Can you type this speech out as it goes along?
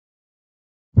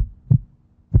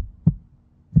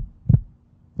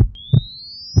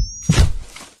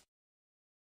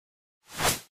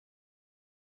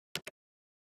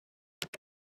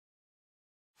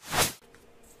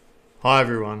Hi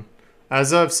everyone.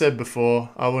 As I've said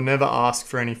before, I will never ask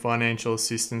for any financial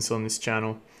assistance on this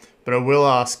channel, but I will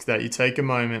ask that you take a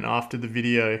moment after the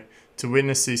video to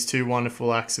witness these two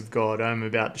wonderful acts of God I am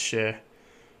about to share.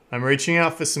 I'm reaching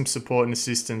out for some support and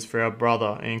assistance for our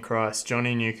brother in Christ,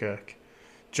 Johnny Newkirk.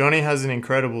 Johnny has an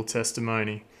incredible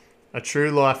testimony, a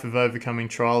true life of overcoming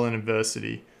trial and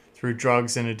adversity through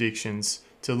drugs and addictions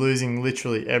to losing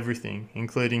literally everything,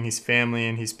 including his family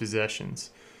and his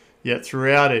possessions. Yet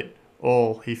throughout it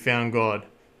all, he found God,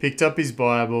 picked up his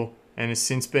Bible, and has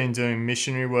since been doing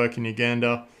missionary work in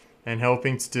Uganda and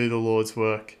helping to do the Lord's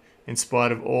work, in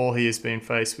spite of all he has been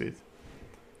faced with.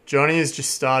 Johnny is just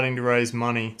starting to raise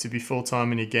money to be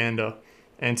full-time in Uganda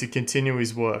and to continue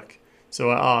his work.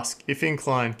 So I ask, if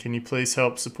inclined, can you please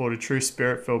help support a true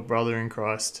spirit-filled brother in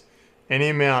Christ? Any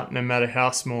amount, no matter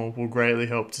how small, will greatly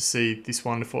help to see this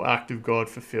wonderful act of God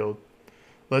fulfilled.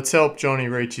 Let's help Johnny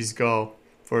reach his goal,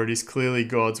 for it is clearly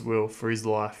God's will for his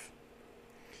life.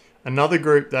 Another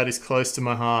group that is close to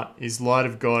my heart is Light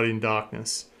of God in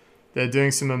Darkness. They're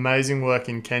doing some amazing work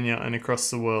in Kenya and across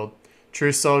the world.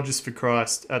 True soldiers for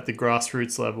Christ at the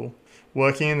grassroots level,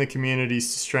 working in the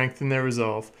communities to strengthen their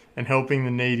resolve and helping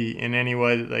the needy in any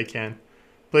way that they can.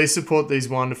 Please support these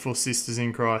wonderful sisters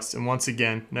in Christ, and once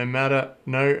again,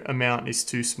 no amount is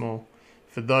too small.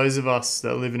 For those of us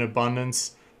that live in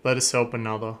abundance, let us help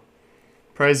another.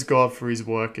 Praise God for his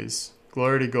workers.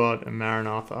 Glory to God and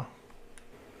Maranatha.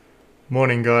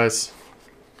 Morning, guys.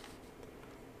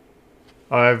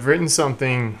 I've written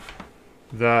something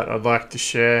that I'd like to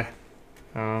share,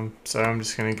 so I'm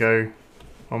just going to go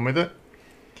on with it.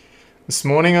 This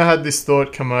morning I had this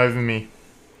thought come over me.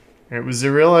 It was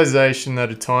a realization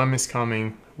that a time is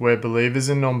coming where believers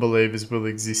and non-believers will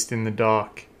exist in the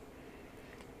dark.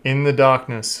 In the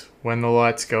darkness, when the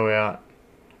lights go out,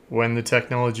 when the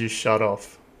technology is shut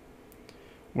off.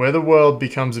 Where the world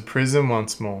becomes a prison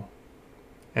once more,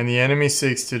 and the enemy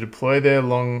seeks to deploy their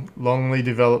longly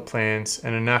developed plans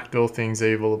and enact all things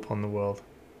evil upon the world.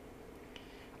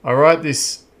 I write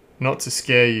this not to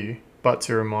scare you, but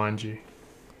to remind you.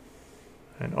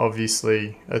 And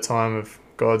obviously, a time of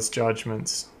God's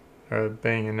judgments are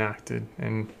being enacted,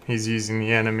 and he's using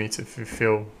the enemy to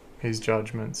fulfill his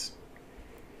judgments.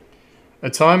 A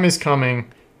time is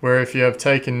coming where if you have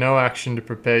taken no action to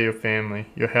prepare your family,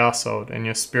 your household, and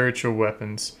your spiritual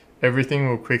weapons, everything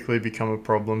will quickly become a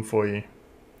problem for you.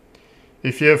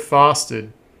 If you have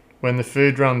fasted, when the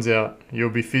food runs out, you'll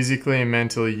be physically and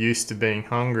mentally used to being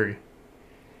hungry.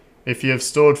 If you have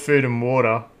stored food and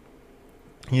water,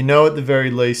 you know at the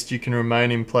very least you can remain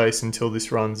in place until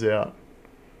this runs out,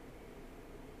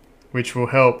 which will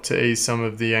help to ease some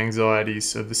of the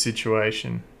anxieties of the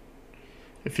situation.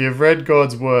 If you have read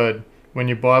God's word, when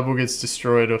your Bible gets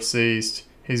destroyed or seized,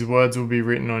 his words will be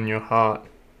written on your heart.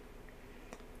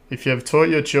 If you have taught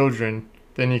your children,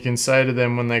 then you can say to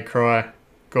them when they cry,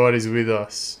 God is with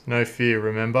us, no fear,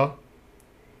 remember?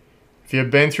 If you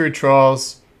have been through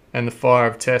trials and the fire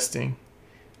of testing,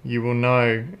 you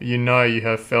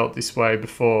have felt this way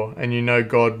before, and you know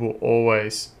God will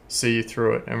always see you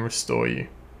through it and restore you.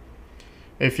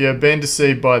 If you have been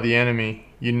deceived by the enemy,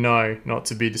 you know not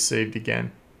to be deceived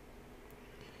again.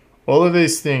 All of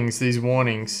these things, these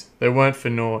warnings, they weren't for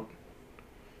naught.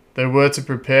 They were to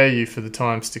prepare you for the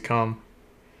times to come,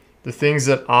 the things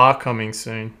that are coming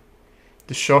soon,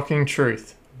 the shocking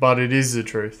truth, but it is the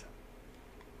truth.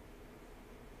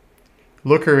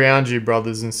 Look around you,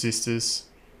 brothers and sisters.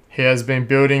 He has been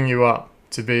building you up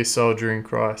to be a soldier in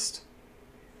Christ.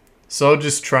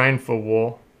 Soldiers train for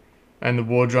war, and the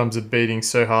war drums are beating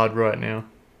so hard right now.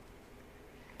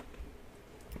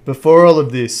 Before all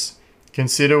of this,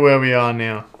 consider where we are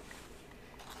now.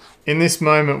 In this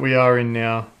moment we are in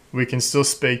now, we can still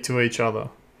speak to each other,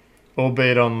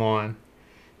 albeit online.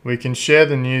 We can share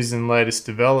the news and latest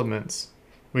developments.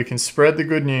 We can spread the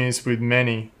good news with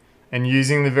many, and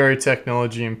using the very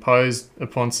technology imposed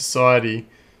upon society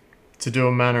to do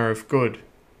a manner of good.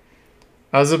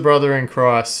 As a brother in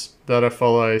Christ that I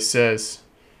follow says,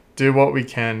 do what we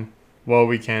can, while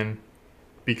we can,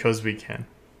 because we can.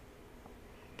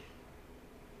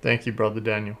 Thank you, Brother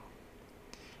Daniel.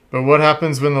 But what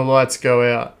happens when the lights go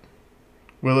out?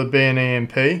 Will it be an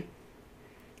EMP?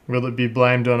 Will it be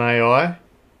blamed on AI?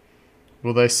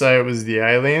 Will they say it was the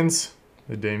aliens,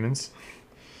 the demons,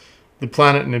 the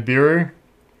planet Nibiru,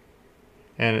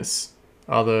 and its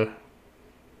other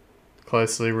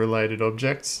closely related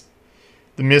objects,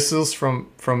 the missiles from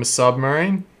a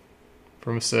submarine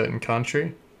from a certain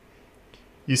country?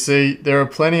 You see, there are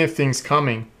plenty of things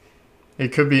coming.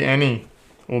 It could be any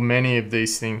or many of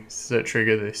these things that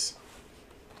trigger this.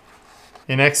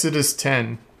 In Exodus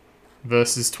 10,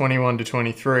 verses 21 to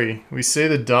 23, we see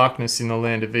the darkness in the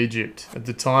land of Egypt at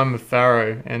the time of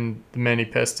Pharaoh and the many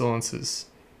pestilences,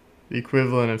 the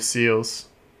equivalent of seals.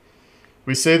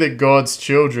 We see that God's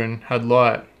children had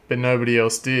light, but nobody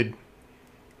else did,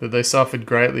 that they suffered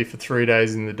greatly for 3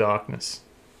 days in the darkness.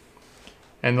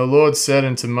 And the Lord said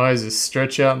unto Moses,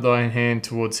 Stretch out thine hand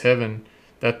towards heaven,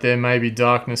 that there may be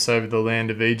darkness over the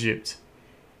land of Egypt,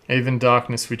 even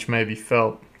darkness which may be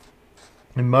felt.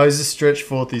 And Moses stretched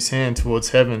forth his hand towards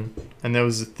heaven, and there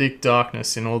was a thick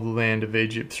darkness in all the land of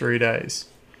Egypt 3 days.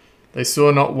 They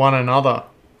saw not one another,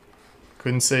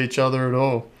 couldn't see each other at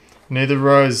all. Neither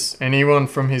rose anyone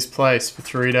from his place for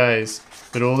 3 days,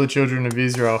 but all the children of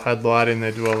Israel had light in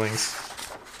their dwellings.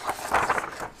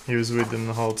 He was with them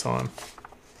the whole time.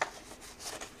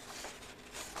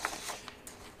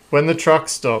 When the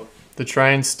trucks stop, the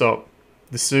trains stop,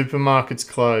 the supermarkets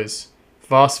close,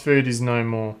 fast food is no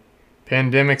more,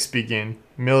 pandemics begin,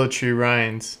 military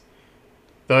reigns,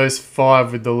 those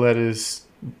five with the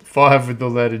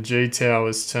letter G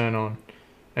towers turn on,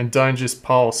 and don't just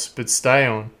pulse, but stay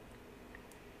on.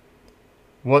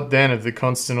 What then of the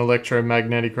constant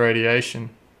electromagnetic radiation?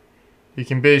 You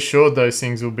can be assured those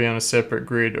things will be on a separate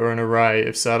grid or an array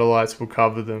if satellites will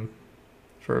cover them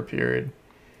for a period.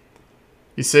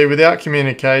 You see, without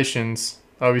communications,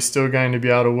 are we still going to be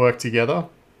able to work together?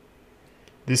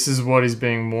 This is what is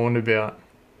being warned about.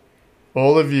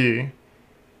 All of you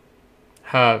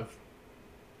have,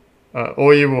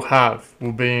 all you will have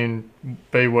will be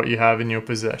what you have in your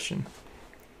possession.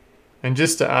 And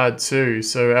just to add too,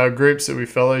 so our groups that we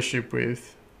fellowship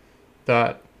with,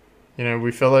 that,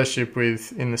 we fellowship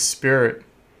with in the Spirit,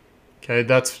 okay,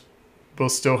 we'll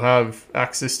still have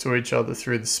access to each other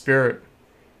through the Spirit,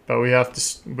 but we have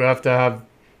to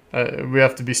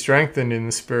be strengthened in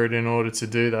the Spirit in order to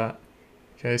do that.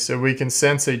 Okay, so we can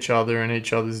sense each other and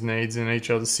each other's needs and each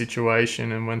other's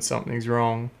situation, and when something's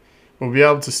wrong, we'll be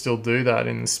able to still do that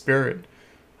in the Spirit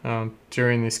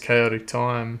during this chaotic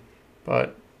time.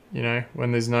 But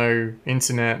when there's no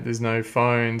internet, there's no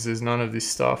phones, there's none of this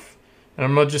stuff. And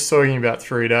I'm not just talking about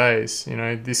 3 days.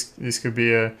 This could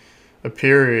be a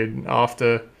period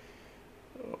after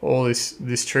all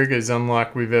this triggers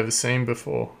unlike we've ever seen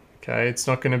before. Okay, it's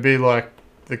not going to be like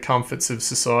the comforts of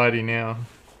society now.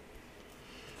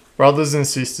 Brothers and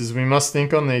sisters, we must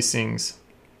think on these things,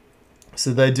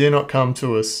 so they do not come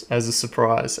to us as a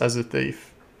surprise, as a thief.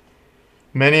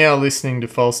 Many are listening to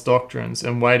false doctrines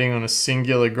and waiting on a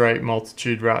singular great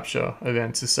multitude rapture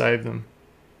event to save them.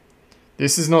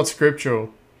 This is not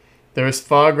scriptural. There is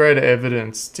far greater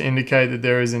evidence to indicate that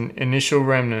there is an initial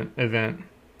remnant event.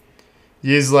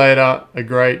 Years later, a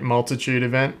great multitude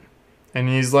event, and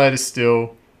years later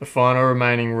still, a final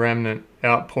remaining remnant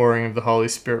outpouring of the Holy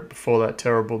Spirit before that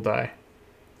terrible day.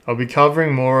 I'll be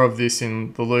covering more of this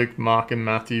in the Luke, Mark and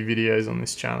Matthew videos on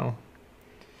this channel.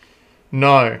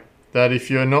 Know that if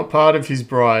you are not part of his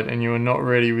bride and you are not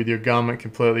ready with your garment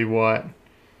completely white,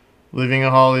 living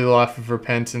a holy life of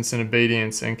repentance and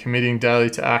obedience and committing daily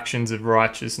to actions of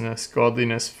righteousness,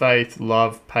 godliness, faith,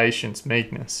 love, patience,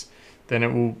 meekness, then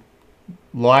it will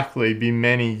likely be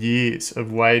many years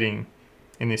of waiting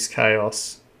in this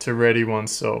chaos to ready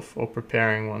oneself or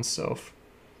preparing oneself.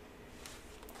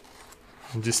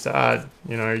 And just to add,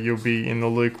 you'll be in the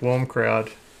lukewarm crowd.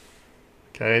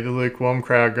 Okay, the lukewarm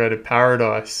crowd go to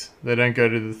paradise. They don't go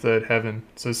to the third heaven.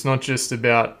 So it's not just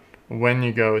about when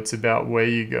you go, it's about where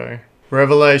you go.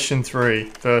 Revelation 3,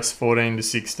 verse 14 to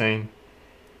 16.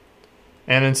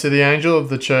 And unto the angel of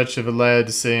the church of the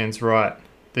Laodiceans write,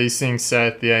 These things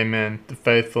saith the Amen, the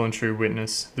faithful and true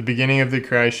witness, the beginning of the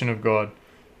creation of God.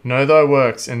 Know thy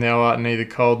works, and thou art neither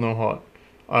cold nor hot.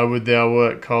 I would thou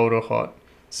wert cold or hot.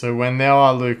 So when thou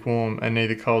art lukewarm, and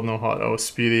neither cold nor hot, I will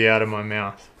spew thee out of my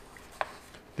mouth.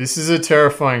 This is a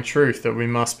terrifying truth that we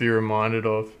must be reminded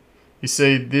of. You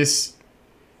see this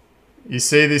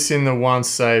in the once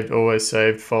saved, always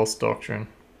saved false doctrine.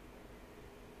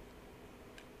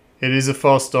 It is a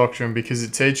false doctrine because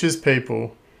it teaches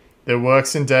people their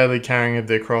works and daily carrying of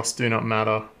their cross do not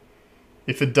matter.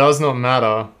 If it does not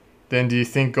matter, then do you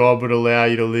think God would allow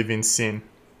you to live in sin?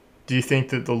 Do you think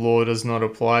that the law does not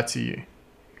apply to you?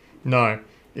 No,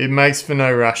 it makes for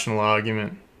no rational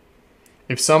argument.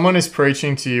 If someone is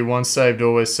preaching to you once saved,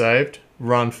 always saved,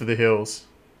 run for the hills.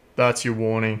 That's your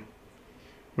warning.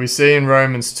 We see in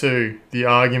Romans 2 the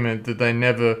argument that they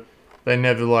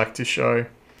never like to show.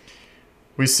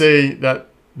 We see that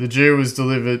the Jew was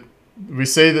delivered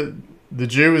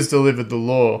the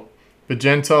law, but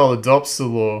Gentile adopts the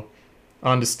law,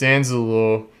 understands the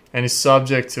law, and is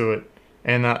subject to it,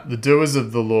 and that the doers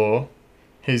of the law,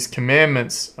 his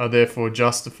commandments, are therefore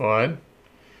justified,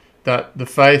 that the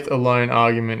faith alone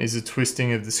argument is a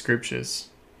twisting of the scriptures.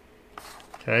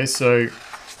 Okay, so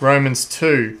Romans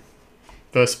 2,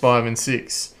 verse 5 and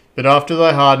 6. But after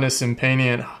thy hardness and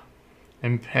penitent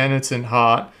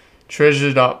heart,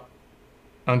 treasured up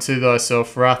unto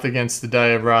thyself wrath against the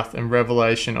day of wrath and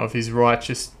revelation of his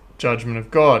righteous judgment of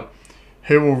God,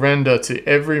 who will render to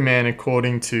every man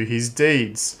according to his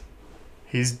deeds.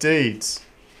 His deeds.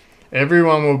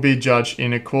 Everyone will be judged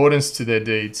in accordance to their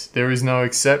deeds. There is no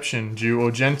exception, Jew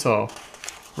or Gentile.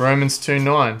 Romans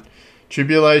 2:9.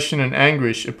 Tribulation and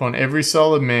anguish upon every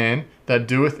soul of man that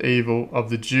doeth evil, of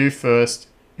the Jew first,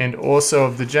 and also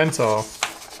of the Gentile.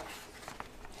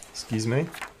 Excuse me.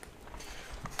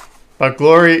 But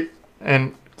glory,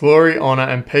 honour,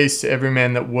 and peace to every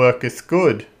man that worketh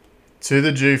good, to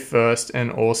the Jew first,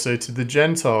 and also to the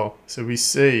Gentile. So we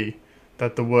see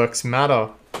that the works matter.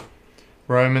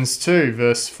 Romans 2,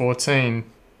 verse 14.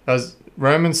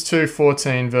 Romans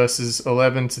 2:14, verses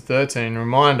 11 to 13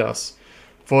 remind us,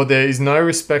 for there is no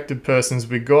respect of persons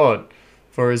with God.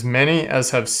 For as many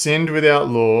as have sinned without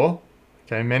law,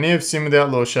 many have sinned without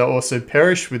law shall also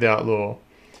perish without law.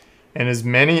 And as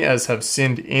many as have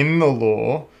sinned in the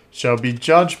law shall be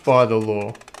judged by the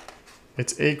law.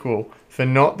 It's equal. For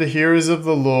not the hearers of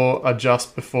the law are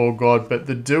just before God, but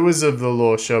the doers of the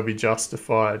law shall be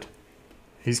justified.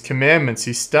 His commandments,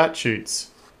 his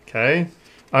statutes. Okay?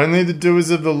 Only the doers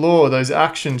of the law, those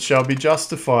actions, shall be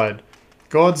justified.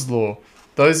 God's law.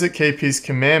 Those that keep his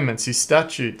commandments, his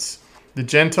statutes. The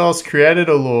Gentiles created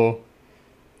a law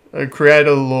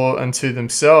unto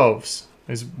themselves,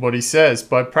 is what he says,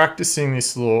 by practicing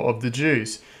this law of the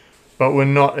Jews, but were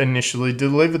not initially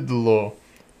delivered the law.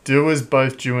 Doers,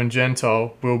 both Jew and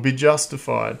Gentile, will be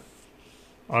justified.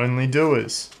 Only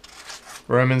doers.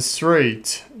 Romans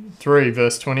 3,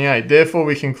 verse 28. Therefore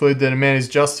we conclude that a man is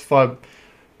justified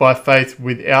by faith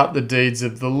without the deeds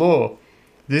of the law.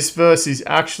 This verse is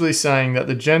actually saying that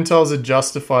the Gentiles are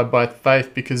justified by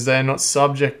faith because they are not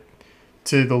subject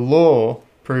to the law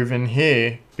proven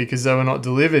here because they were not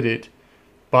delivered it,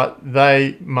 but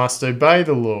they must obey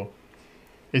the law.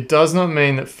 It does not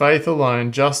mean that faith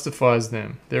alone justifies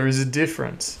them. There is a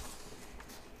difference.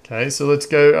 Okay, so let's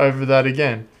go over that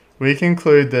again. We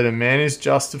conclude that a man is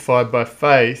justified by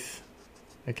faith,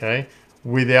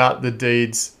 without the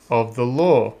deeds of the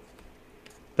law.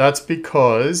 That's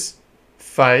because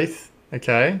faith,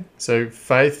 so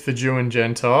faith for Jew and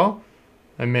Gentile,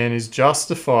 a man is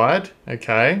justified,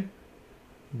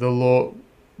 the law,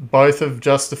 both are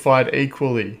justified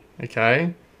equally,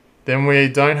 Then we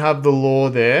don't have the law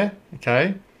there,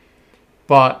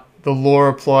 but the law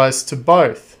applies to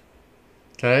both,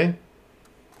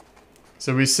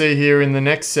 So we see here in the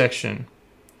next section,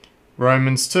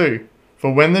 Romans 2.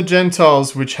 For when the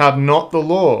Gentiles which have not the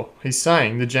law, he's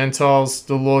saying the Gentiles,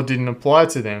 the law didn't apply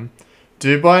to them,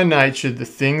 do by nature the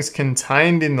things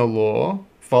contained in the law,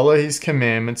 follow his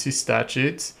commandments, his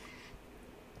statutes,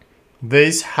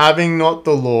 these having not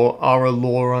the law are a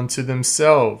law unto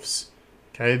themselves.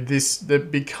 This that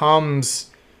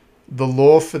becomes the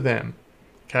law for them.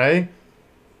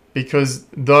 Because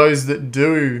those that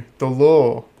do the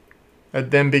law, it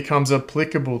then becomes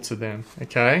applicable to them.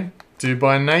 Do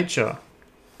by nature,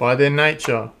 by their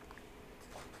nature,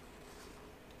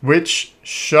 which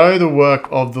show the work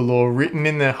of the law written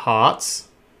in their hearts,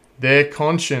 their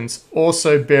conscience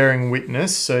also bearing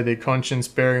witness, so their conscience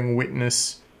bearing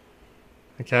witness,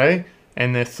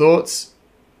 and their thoughts,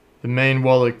 the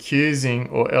meanwhile accusing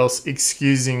or else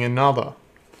excusing another.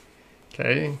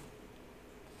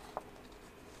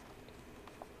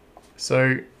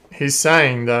 So he's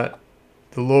saying that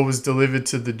the law was delivered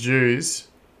to the Jews,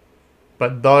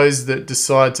 but those that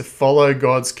decide to follow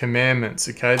God's commandments,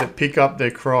 that pick up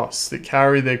their cross, that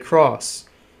carry their cross,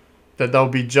 that they'll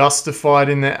be justified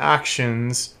in their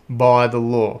actions by the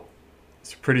law.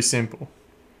 It's pretty simple.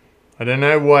 I don't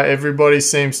know why everybody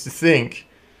seems to think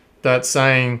that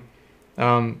saying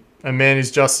a man is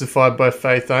justified by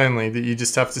faith only, that you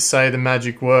just have to say the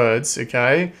magic words,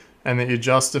 and that you're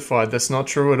justified. That's not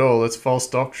true at all. It's false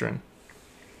doctrine.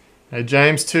 Now,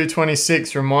 James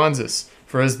 2:26 reminds us,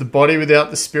 for as the body without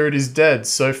the spirit is dead,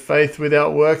 so faith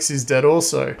without works is dead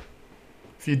also.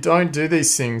 If you don't do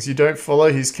these things, you don't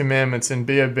follow his commandments and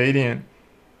be obedient,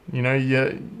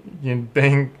 you're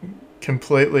being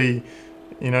completely,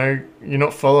 you're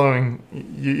not following,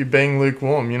 you're being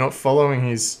lukewarm. You're not following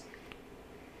his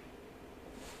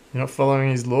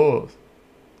laws.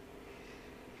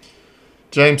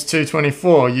 James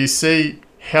 2:24, you see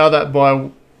how that by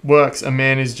works a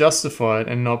man is justified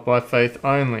and not by faith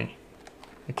only.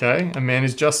 A man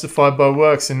is justified by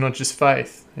works and not just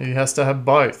faith. He has to have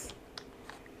both.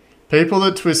 People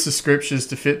that twist the scriptures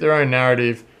to fit their own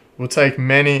narrative will take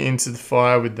many into the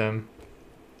fire with them.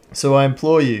 So I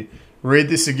implore you, read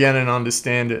this again and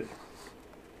understand it.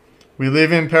 We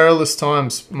live in perilous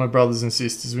times, my brothers and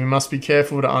sisters. We must be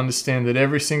careful to understand that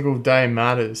every single day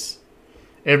matters.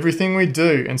 Everything we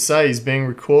do and say is being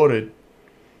recorded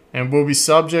and will be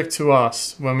subject to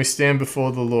us when we stand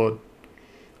before the Lord.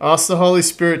 Ask the Holy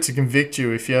Spirit to convict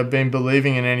you if you have been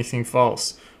believing in anything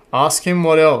false. Ask Him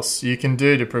what else you can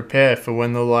do to prepare for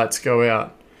when the lights go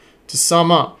out. To sum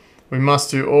up, we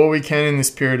must do all we can in this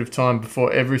period of time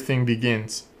before everything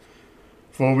begins.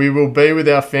 For we will be with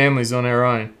our families on our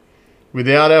own,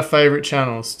 without our favourite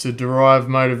channels to derive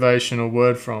motivation or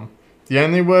word from. The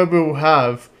only word we will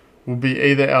have will be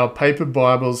either our paper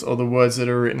Bibles or the words that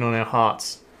are written on our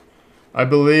hearts. I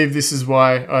believe this is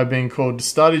why I've been called to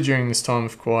study during this time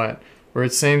of quiet, where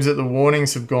it seems that the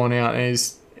warnings have gone out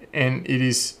and it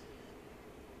is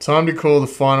time to call the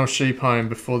final sheep home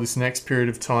before this next period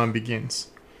of time begins.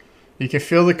 You can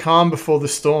feel the calm before the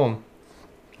storm.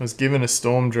 I was given a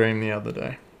storm dream the other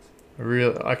day.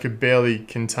 I could barely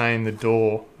contain the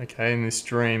door, okay, in this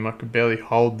dream. I could barely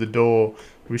hold the door.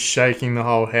 It was shaking the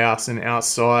whole house, and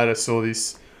outside I saw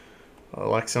this,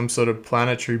 like some sort of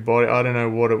planetary body. I don't know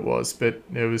what it was, but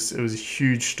it was a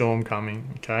huge storm coming,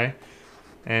 okay?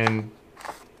 And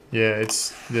yeah,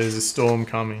 there's a storm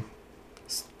coming.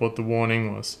 That's what the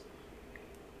warning was.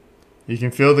 You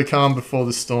can feel the calm before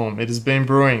the storm. It has been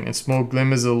brewing, and small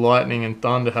glimmers of lightning and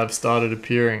thunder have started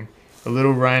appearing. A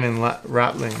little rain and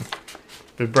rattling.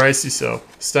 But brace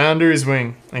yourself. Stay under His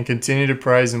wing and continue to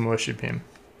praise and worship Him.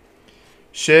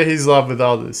 Share His love with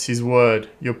others, His word,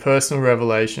 your personal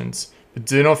revelations. But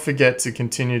do not forget to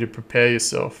continue to prepare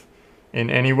yourself in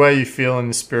any way you feel in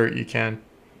the Spirit you can.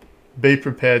 Be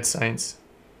prepared, saints.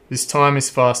 This time is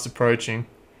fast approaching.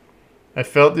 I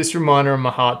felt this reminder in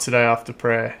my heart today after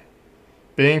prayer.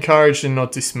 Be encouraged and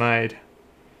not dismayed.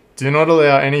 Do not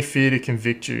allow any fear to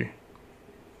convict you.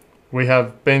 We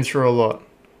have been through a lot,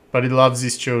 but He loves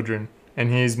His children, and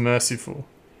He is merciful.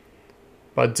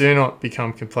 But do not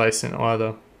become complacent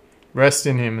either. Rest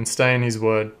in Him and stay in His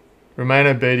word. Remain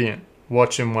obedient,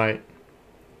 watch and wait.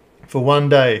 For one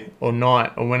day, or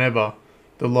night, or whenever,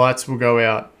 the lights will go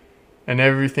out, and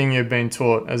everything you've been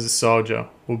taught as a soldier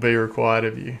will be required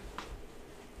of you.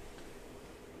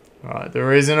 Alright, the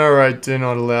reason I wrote do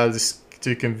not allow this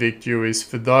to convict you is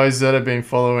for those that have been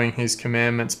following His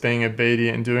commandments, being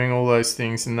obedient and doing all those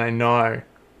things, and they know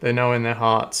in their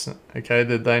hearts, okay,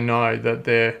 that they know that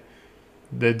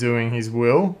they're doing His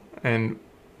will and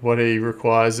what He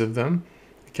requires of them.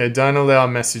 Okay, don't allow a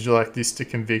message like this to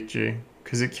convict you,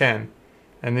 because it can.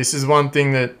 And this is one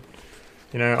thing that,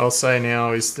 I'll say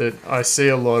now is that I see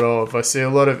a lot of. I see a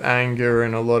lot of anger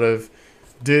and a lot of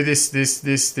do this,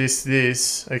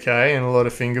 okay, and a lot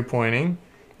of finger pointing.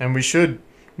 And we should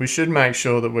make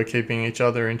sure that we're keeping each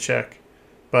other in check.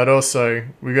 But also,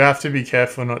 we have to be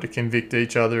careful not to convict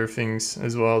each other of things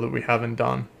as well that we haven't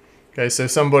done. Okay, so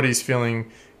if somebody's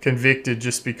feeling convicted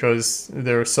just because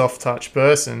they're a soft-touch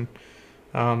person,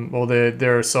 or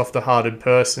they're a softer-hearted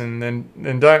person,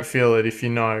 then don't feel it if you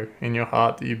know in your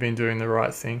heart that you've been doing the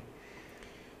right thing.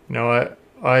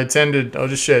 I attended, I'll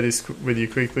just share this with you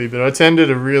quickly, but I attended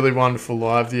a really wonderful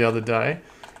live the other day,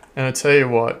 and I tell you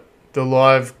what, the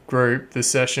live group, the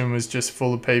session was just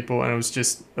full of people, and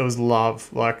it was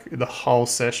love, like the whole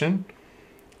session,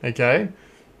 okay?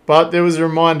 But there was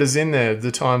reminders in there,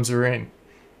 the times we're in.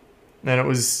 And it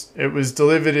was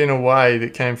delivered in a way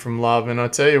that came from love. And I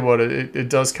tell you what, it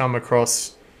does come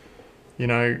across,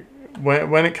 when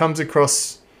it comes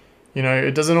across,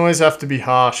 it doesn't always have to be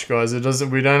harsh, guys.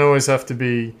 We don't always have to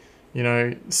be,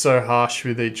 so harsh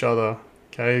with each other,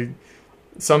 okay?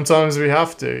 Sometimes we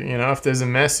have to, if there's a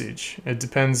message. It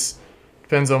depends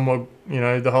on what,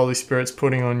 the Holy Spirit's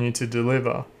putting on you to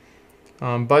deliver.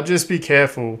 But just be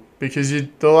careful, because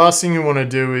the last thing you want to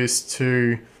do is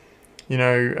to,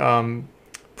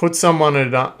 put someone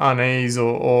at unease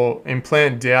or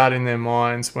implant doubt in their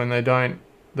minds when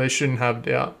they shouldn't have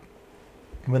doubt.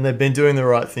 When they've been doing the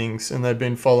right things and they've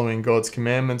been following God's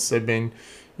commandments, they've been,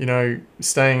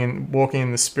 staying and walking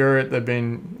in the Spirit, they've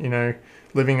been,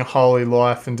 living a holy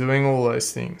life and doing all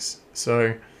those things.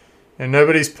 So, and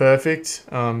nobody's perfect.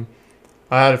 I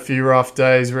had a few rough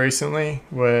days recently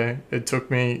where it took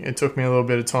me a little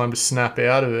bit of time to snap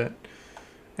out of it.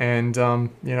 And,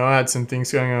 I had some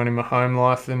things going on in my home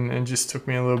life and just took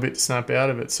me a little bit to snap out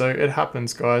of it. So it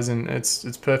happens, guys, and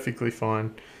it's perfectly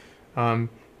fine.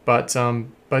 But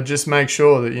just make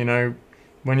sure that,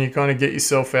 when you kind of get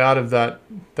yourself out of that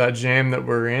jam that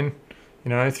we're in,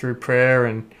 through prayer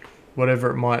and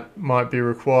whatever it might be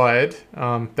required,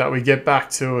 that we get back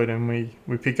to it and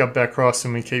we pick up our cross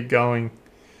and we keep going.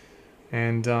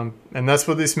 And that's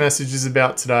what this message is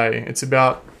about today. It's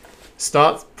about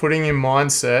start putting your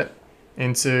mindset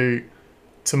into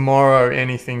tomorrow.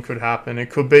 Anything could happen.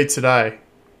 It could be today.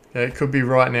 Okay? It could be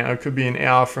right now. It could be an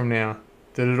hour from now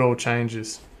that it all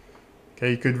changes.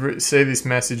 Okay, you could see this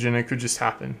message and it could just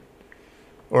happen.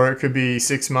 Or it could be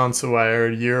 6 months away or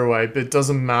a year away, but it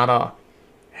doesn't matter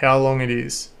how long it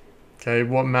is. Okay,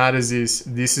 what matters is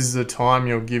this is the time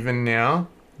you're given now.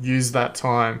 Use that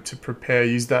time to prepare.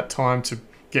 Use that time to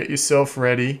get yourself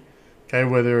ready. Okay,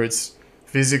 whether it's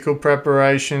physical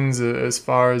preparations as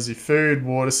far as your food,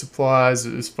 water supplies,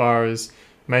 as far as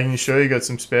making sure you got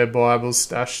some spare Bibles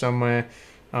stashed somewhere.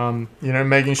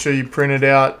 Making sure you printed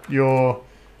out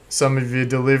some of your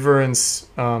deliverance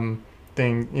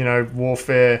thing,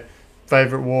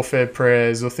 favorite warfare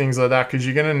prayers or things like that, because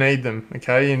you're going to need them.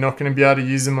 Okay, you're not going to be able to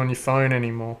use them on your phone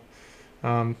anymore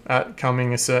at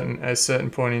coming a certain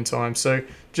point in time. So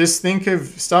just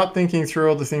start thinking through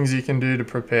all the things you can do to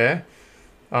prepare,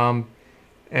 and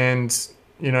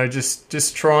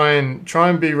just try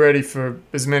and be ready for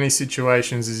as many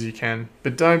situations as you can.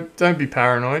 But don't be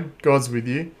paranoid. God's with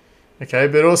you. Okay,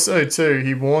 but also too,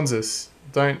 He warns us.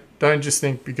 Don't just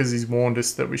think because He's warned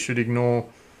us that we should ignore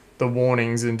the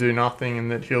warnings and do nothing and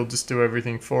that He'll just do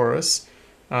everything for us.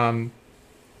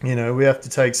 We have to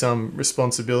take some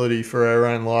responsibility for our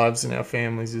own lives and our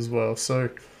families as well. So,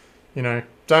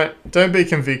 don't be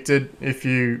convicted if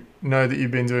you know that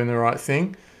you've been doing the right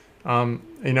thing.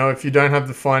 If you don't have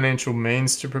the financial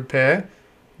means to prepare,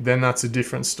 then that's a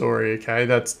different story. Okay,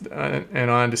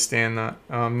 and I understand that.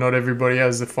 Not everybody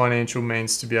has the financial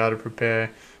means to be able to prepare.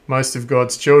 Most of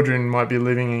God's children might be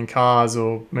living in cars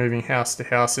or moving house to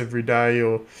house every day,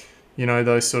 or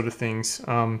those sort of things.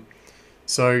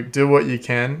 So do what you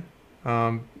can,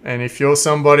 and if you're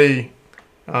somebody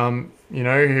who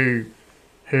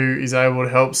is able to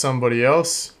help somebody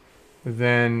else,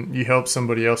 then you help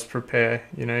somebody else prepare.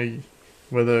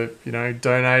 Whether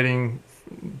donating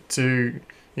to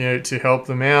help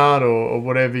them out or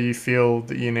whatever you feel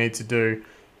that you need to do.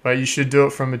 But you should do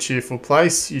it from a cheerful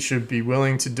place. You should be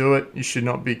willing to do it. You should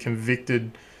not be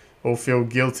convicted or feel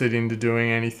guilted into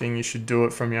doing anything. You should do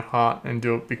it from your heart and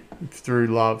do it through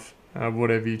love,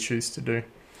 whatever you choose to do.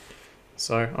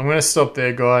 So I'm going to stop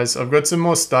there, guys. I've got some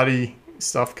more study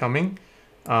stuff coming.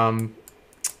 I'll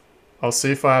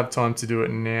see if I have time to do it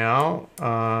now,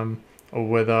 or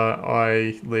whether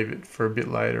I leave it for a bit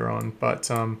later on. But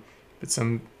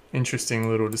some interesting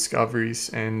little discoveries,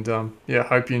 and I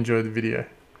hope you enjoyed the video.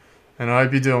 And I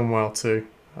hope you're doing well too.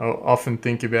 I often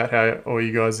think about how all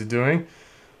you guys are doing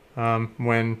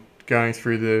when going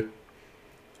through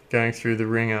the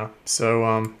ringer.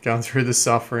 So going through the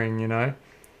suffering,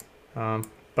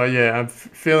 But yeah, I'm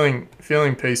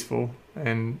feeling peaceful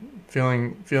and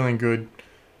feeling good.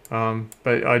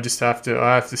 But I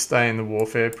have to stay in the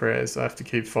warfare prayers. I have to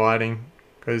keep fighting,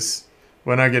 because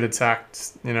when I get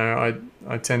attacked,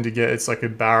 I tend to get, it's like a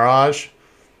barrage.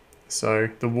 So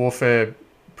the warfare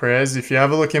prayers, if you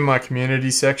have a look in my community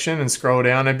section and scroll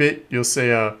down a bit, you'll see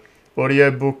a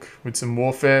audio book with some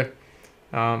warfare.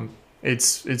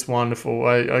 It's wonderful.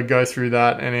 I go through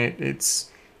that, and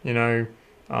it's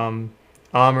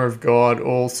armor of God,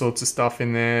 all sorts of stuff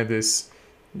in there.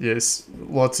 There's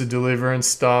lots of deliverance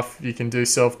stuff. You can do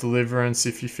self-deliverance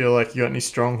if you feel like you got any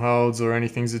strongholds or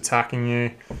anything's attacking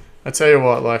you. I tell you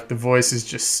what, like, the voices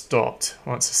just stopped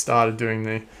once I started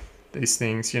doing these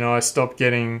things. I stopped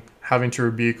having to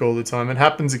rebuke all the time. It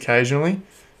happens occasionally,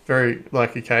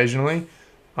 occasionally.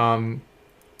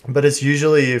 But it's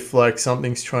usually if like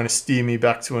something's trying to steer me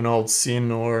back to an old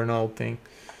sin or an old thing.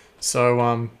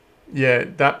 So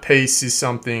that peace is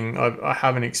something I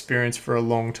haven't experienced for a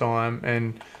long time.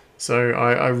 And so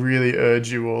I really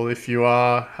urge you all, if you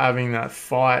are having that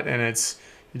fight and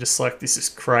you're just like, this is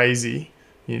crazy,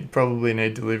 you probably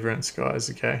need deliverance, guys.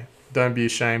 Okay, don't be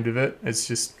ashamed of it. It's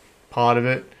just part of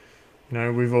it.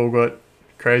 We've all got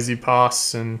crazy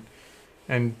pasts and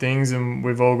things, and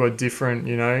we've all got different,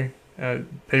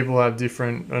 people have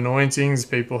different anointings,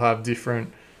 people have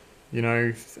different,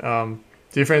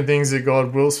 different things that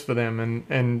God wills for them,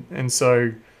 and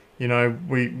so,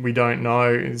 we don't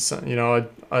know.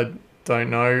 I don't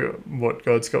know what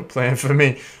God's got planned for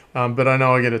me, but I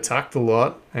know I get attacked a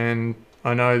lot, and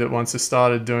I know that once I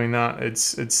started doing that,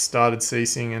 it's started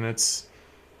ceasing, and it's,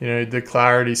 the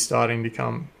clarity's starting to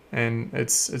come. And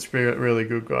it's really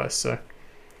good, guys. So,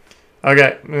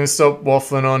 okay, I'm going to stop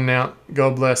waffling on now.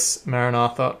 God bless.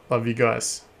 Maranatha. Love you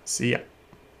guys. See ya.